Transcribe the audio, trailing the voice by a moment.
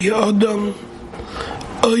Adam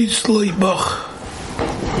Ois Leibach.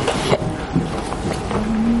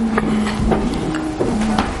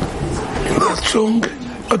 In that song,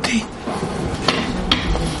 Ati,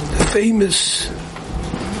 the famous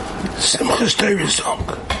Simchas Torah song.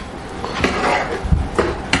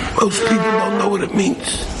 Most people don't know what it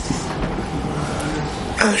means.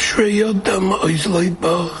 Ashrei Adam Ois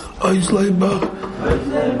Leibach, Ois Leibach.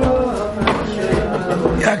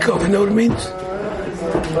 Yaakov, you know what it means?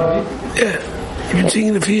 Yeah, you've been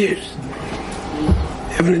singing it for years.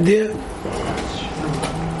 Have an idea?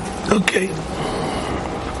 Okay.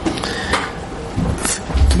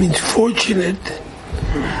 It means fortunate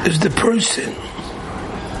is the person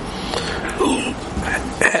who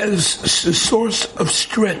has the source of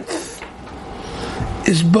strength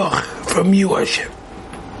is Bach from you, Hashem.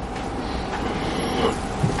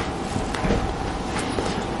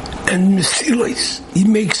 And Mesilas, he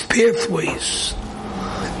makes pathways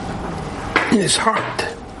in his heart.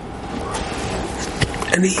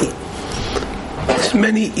 And there's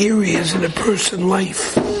many areas in a person's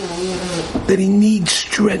life that he needs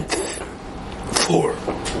strength for.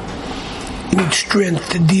 He needs strength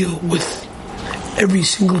to deal with every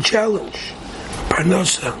single challenge.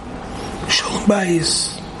 Parnasa, Shalom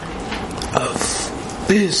Bayis, of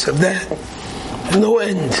this, of that. There's no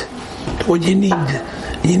end to what you need.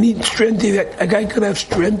 You need strength. A guy could have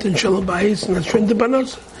strength in Shalom Bayis and not strength in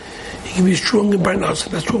Parnasa. He can be strong in Parnasa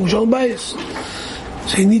and not strong in Shalom Bayis.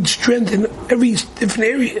 So he needs strength in every different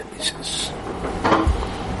area, he says.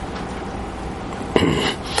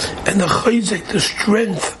 And the chayzik, the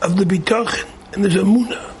strength of the Bitachon and the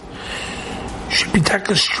Zamunah should be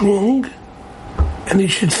taka strong, and he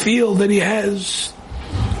should feel that he has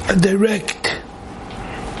a direct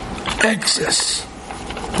access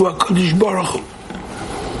to HaKadosh Baruch Hu.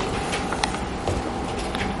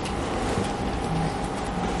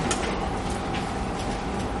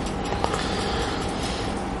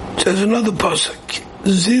 There's another pasuk,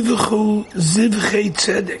 Zivchu Zivchei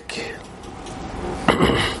Tzedek,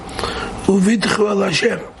 Uvitchu al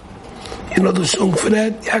Hashem. You know the song for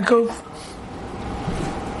that, Yaakov?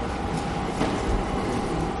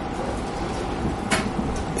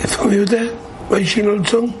 You familiar with that? Why you know the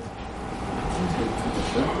song?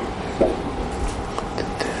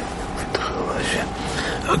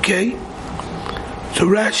 Okay. So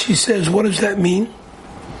Rashi says, what does that mean?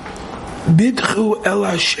 Bidchu el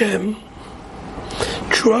Hashem,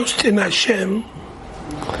 trust in Hashem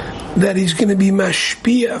that He's going to be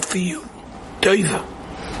mashpia for you, toiva.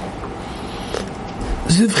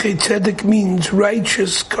 Zivchei tzedek means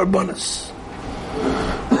righteous karbanos,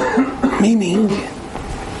 meaning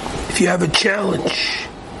if you have a challenge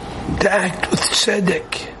to act with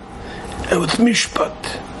tzedek and with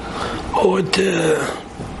mishpat, or to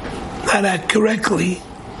not act correctly.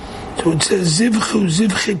 So it says, Zivchu,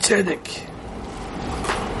 Zivchei Tzedek.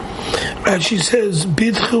 Rashi says,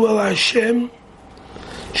 Bidchu al Hashem,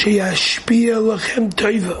 sheyashpia lachem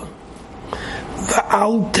toiva.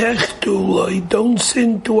 Va'al techtu loi, don't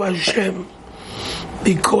sin to Hashem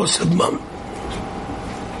because of mum.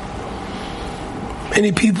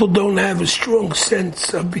 Many people don't have a strong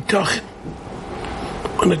sense of Bitachon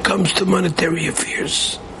when it comes to monetary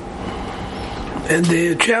affairs. And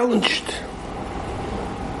they're challenged.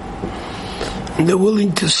 And they're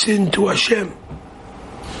willing to sin to Hashem.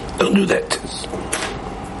 Don't do that.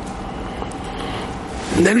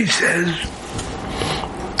 And then he says,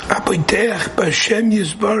 Apoiteach b'Hashem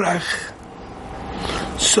Yisbarach,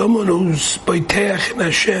 someone who's Poiteach in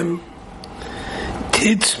Hashem,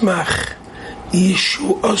 Titzmach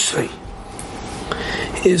Yishu Osai,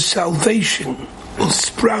 his salvation will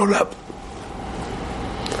sprout up.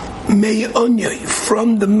 May Onyai,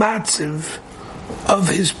 from the matziv of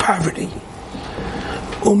his poverty.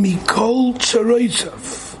 Umikol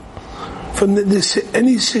tzaroisav, from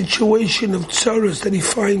any situation of tzaros that he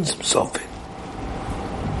finds himself in.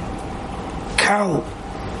 Kal,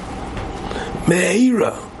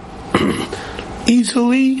 me'eira,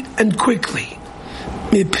 easily and quickly.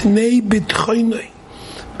 Mipnei bitachon,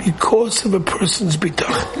 because of a person's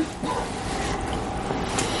bitachon.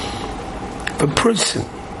 If a person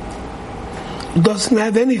doesn't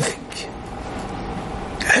have anything,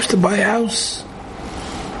 has to buy a house,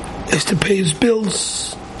 has to pay his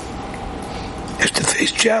bills, has to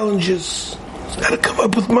face challenges, he's got to come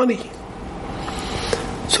up with money.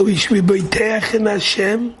 So he should be Beiteach in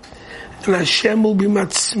Hashem, and Hashem will be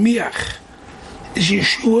Matzmiach, is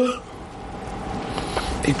Yeshua,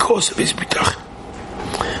 because of his Bitachon.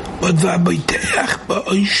 But Va'Beiteach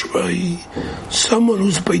ba'Oishrei, someone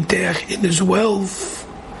who's Beiteach in his wealth,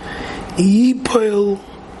 Yipol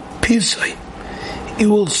Pisai, he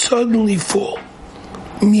will suddenly fall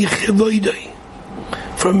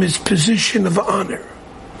from his position of honor.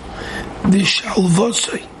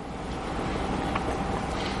 Vishalvosai,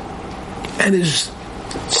 and his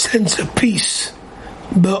sense of peace.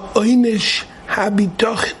 Ba'oinish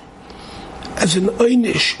HaBitachon, as an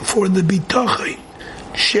oinish for the Bitachon.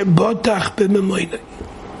 Shebatach b'memoinai.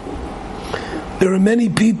 There are many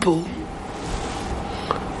people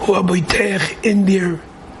who are boiteach in their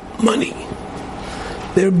money.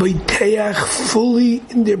 They're boiteach fully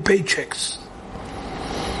in their paychecks.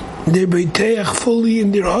 They're boiteach fully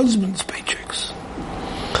in their husband's paychecks.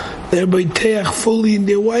 They're boiteach fully in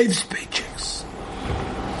their wife's paychecks.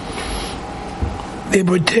 They're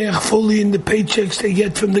boiteach fully in the paychecks they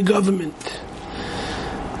get from the government,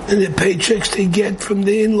 and the paychecks they get from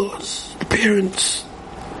the in-laws, the parents.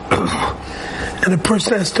 And a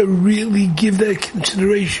person has to really give that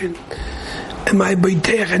consideration. Am I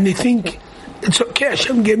boiteach? And they think, it's okay,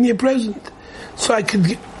 Hashem gave me a present. So I could,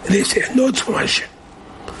 they say, I know it's from Hashem.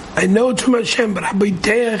 I know it's from Hashem, but I'm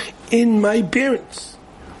boiteach in my parents.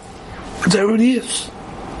 That's how it is.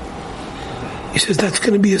 He says that's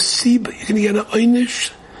going to be a siba. You're going to get an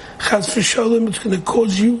einish, chas v'shalom. It's going to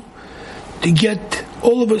cause you to get,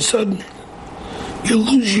 all of a sudden, you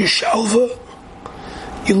lose your shalva,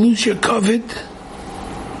 you lose your kavod.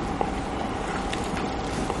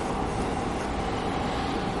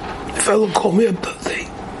 A fellow called me up the other day,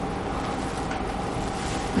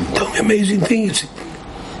 told me amazing things.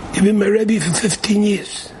 He's been my Rebbe for 15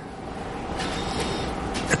 years.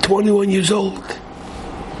 At 21 years old,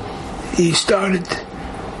 he got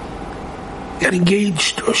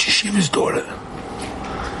engaged to Rosh Yeshiva's daughter.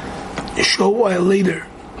 A short while later,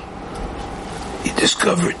 he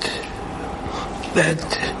discovered that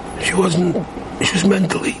she was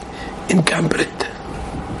mentally incompetent.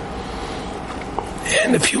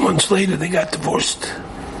 And a few months later, they got divorced.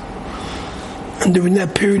 And during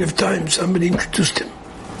that period of time, somebody introduced him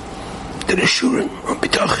to the Shurim on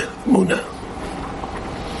Bitachon, Muna.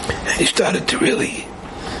 And he started to really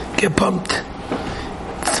get pumped.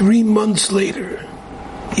 3 months later,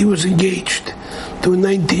 he was engaged to a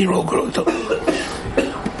 19-year-old girl.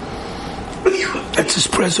 That's his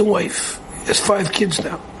present wife. He has 5 kids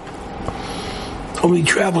now. Only he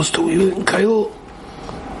travels to, he lives in Kail,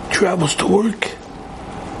 travels to work.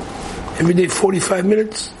 Every day 45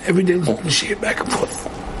 minutes, every day listening to Shir back and forth.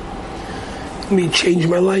 I mean, it changed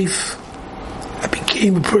my life. I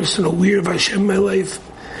became a person aware of Hashem in my life.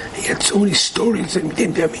 He had so many stories. I mean, he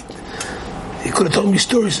could have told me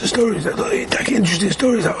stories. I thought, hey, talking interesting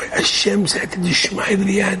stories. How Hashem said that the Shemai that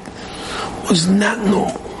he had was not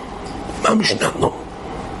normal. Mamish not normal.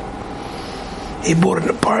 He bought an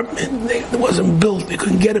apartment. It wasn't built. They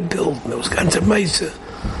couldn't get it built. There was Ganzer Meisa.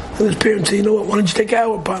 And his parents said, you know what, why don't you take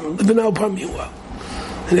our apartment? Live in our apartment a while.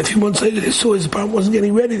 And a few months later, they saw his apartment wasn't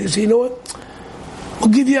getting ready. They said, you know what, we'll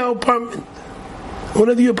give you our apartment.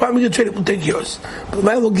 Whenever your apartment gets ready, we'll take yours. But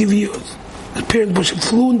we'll give you yours. His parents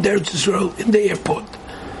flew in Eretz Yisrael in the airport.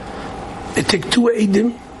 They take 2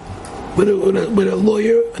 Eidim with a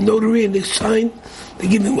lawyer, a notary, and they sign. They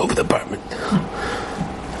give him over the apartment.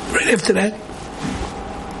 Right after that,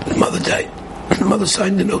 the mother died. The mother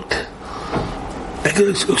signed the note.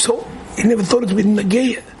 So he never thought it would be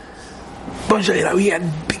Nageya. But he had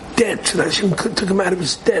big debts, and Hashem took him out of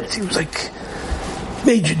his debts. He was like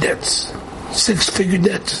major debts, 6-figure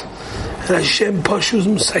debts. And Hashem pashus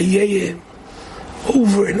him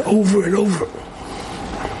over and over and over.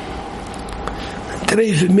 And today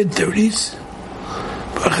he's in mid-30s.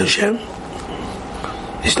 Baruch Hashem,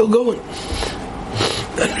 he's still going.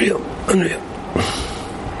 Unreal.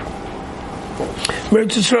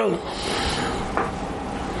 Eretz Yisrael.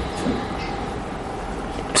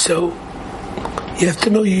 So you have to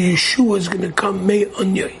know your Yeshua is going to come Mei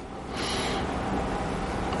Onyai.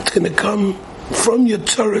 It's going to come from your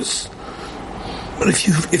tzaras. But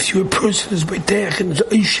if you're a person who's Bitach and is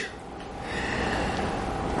Aisha,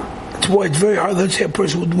 that's why it's very hard. Let's say a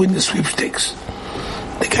person would win the sweepstakes.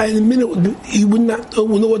 The guy in the middle, he would not know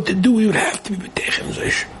what to do. He would have to be Bitach and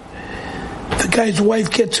Aisha. If the guy's wife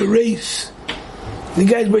gets a raise, the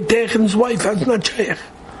guy's Bitach and his wife has not shaykh.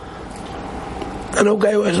 I know a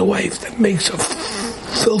guy who has a wife that makes a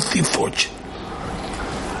filthy fortune.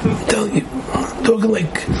 I'm telling you, I'm talking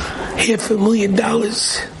like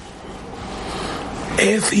 $500,000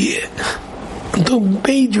 half a year. I'm talking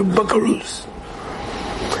major buckaroos.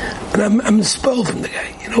 And I'm expelled from the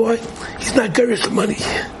guy. You know what? He's not gurish the money.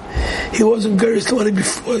 He wasn't gurish the money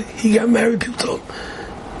before he got married. People told him,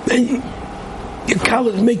 man, your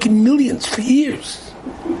college is making millions for years.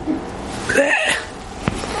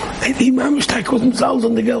 He mamish tak was himself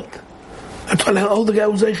on the geld. That's why the older guy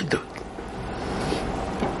was able to do it.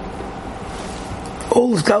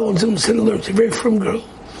 All this girl wants him to sit and learn. She's a very firm girl.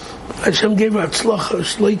 Hashem gave her atzlacha,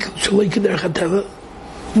 shleika der chateva,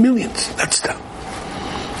 millions. That's down.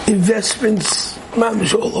 Investments,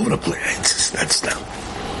 mamish all over the place. That's down.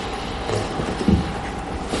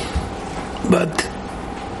 But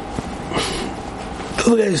the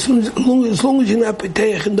other guy, as long as you're not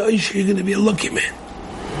beteich in the Oisha, you're going to be a lucky man.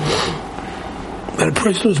 But a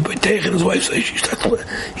person who's beteich in his wife's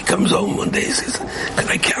Oisha, he comes home one day and says, "Can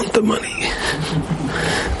I count the money?"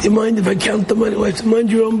 Do you mind if I count the money? Wife says,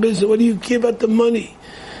 "Mind your own business. What do you care about the money?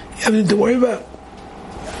 You have nothing to worry about.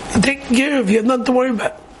 You're taken care of. You have nothing to worry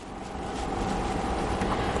about."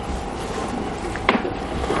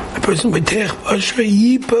 A person beteich Ashrei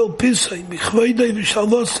Yipel Pisay B'Chvoidei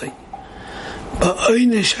V'Shalvosay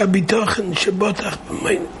Ba'Oinish HaBitachon Shebatach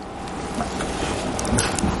B'Mein.